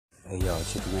Hey y'all,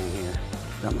 Chicken Man here.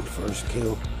 Got my first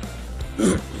kill.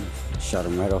 Shot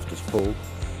him right off this pole.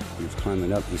 He was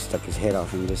climbing up. He stuck his head out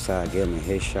from this side. Gave him a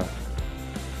headshot.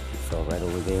 He fell right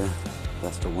over there.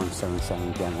 That's the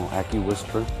 177 Gamma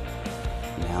AccuWhisper.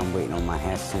 Now I'm waiting on my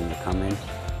Hassan to come in.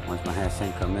 Once my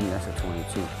Hassan come in, that's a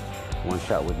 22. One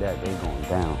shot with that, they going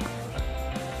down.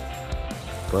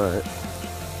 But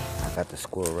I got the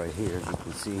squirrel right here, as you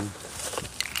can see.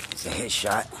 It's a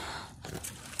headshot.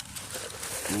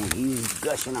 And he's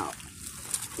gushing out.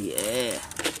 Yeah.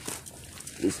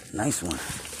 It's a nice one.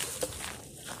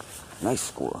 Nice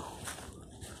squirrel.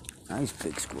 Nice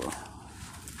big squirrel.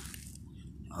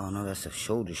 Oh no, that's a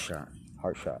shoulder shot.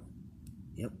 Heart shot.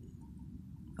 Yep.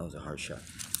 That was a heart shot.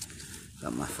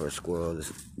 Got my first squirrel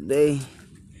this day.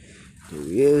 There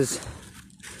he is.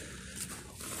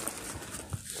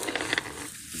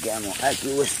 Gamma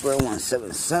AccuWhisper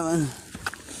 177.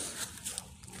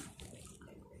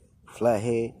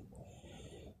 Flathead.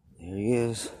 There he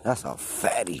is. That's a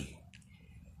fatty.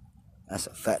 That's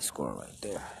a fat squirrel right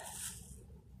there.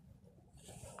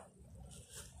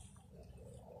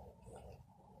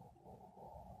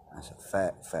 That's a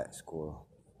fat squirrel.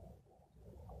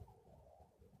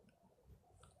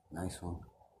 Nice one.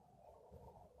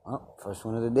 Oh, first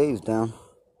one of the day is down.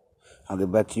 I'll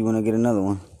get back to you when I get another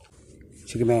one.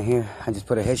 Chicken Man here. I just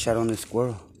put a headshot on this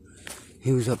squirrel.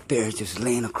 He was up there just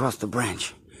laying across the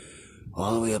branch.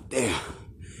 All the way up there.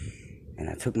 And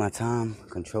I took my time,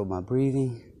 controlled my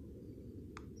breathing,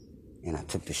 and I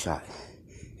took the shot.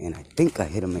 And I think I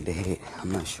hit him in the head.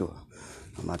 I'm not sure.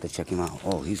 I'm about to check him out.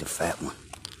 Oh, he's a fat one.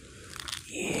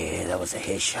 Yeah, that was a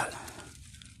headshot.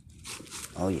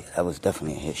 Oh yeah, that was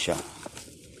definitely a headshot.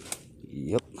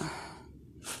 Yep.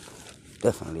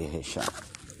 Definitely a headshot.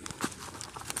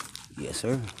 Yes,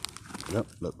 sir. Yep,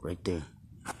 look right there.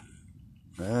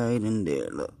 Right in there,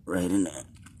 look, right in there.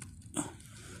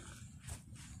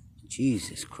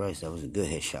 Jesus Christ, that was a good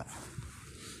headshot.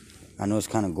 I know it's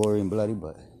kind of gory and bloody,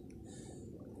 but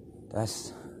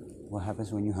that's what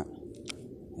happens when you hunt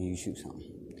and you shoot something.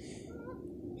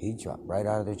 He dropped right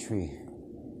out of the tree.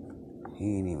 He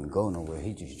didn't even go nowhere.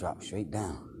 He just dropped straight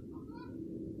down.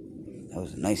 That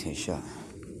was a nice headshot.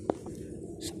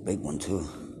 It's a big one too.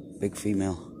 Big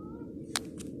female.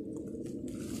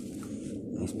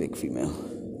 Nice big female.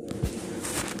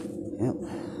 Yep.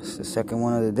 It's the second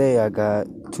one of the day. I got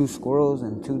 2 squirrels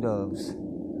and 2 doves.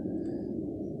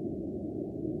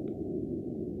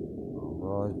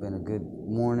 Overall, it's been a good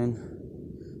morning.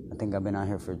 I think I've been out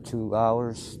here for 2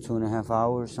 hours, 2.5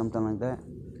 hours, something like that.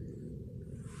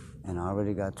 And I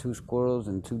already got 2 squirrels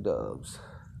and 2 doves.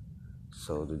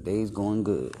 So the day's going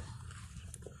good.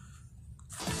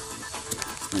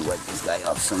 Let me wipe this guy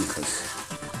off some because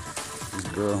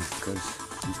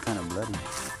he's kind of bloody.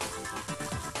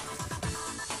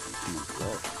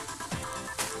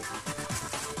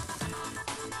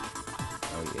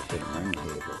 Oh yeah, hit him right in the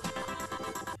head, bro.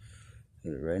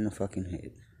 Hit it right in the fucking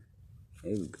head.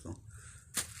 There we go.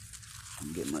 Let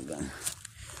me get my gun.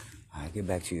 I'll get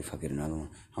back to you if I get another one.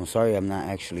 I'm sorry I'm not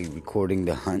actually recording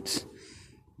the hunts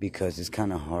because it's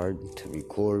kind of hard to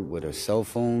record with a cell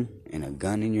phone and a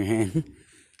gun in your hand.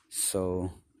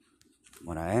 So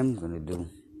what I am going to do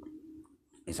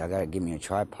is I got to get me a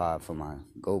tripod for my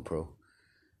GoPro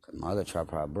because my other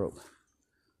tripod broke.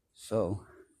 So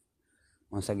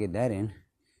once I get that in,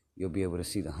 you'll be able to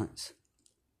see the hunts.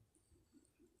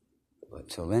 But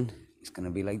till then, it's going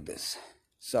to be like this.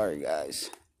 Sorry, guys.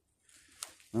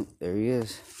 Oh, there he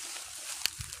is.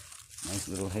 Nice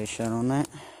little headshot on that.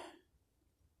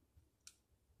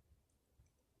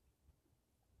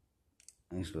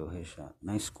 Nice little headshot.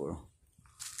 Nice squirrel.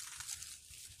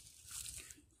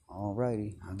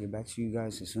 Alrighty. I'll get back to you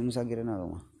guys as soon as I get another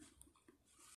one.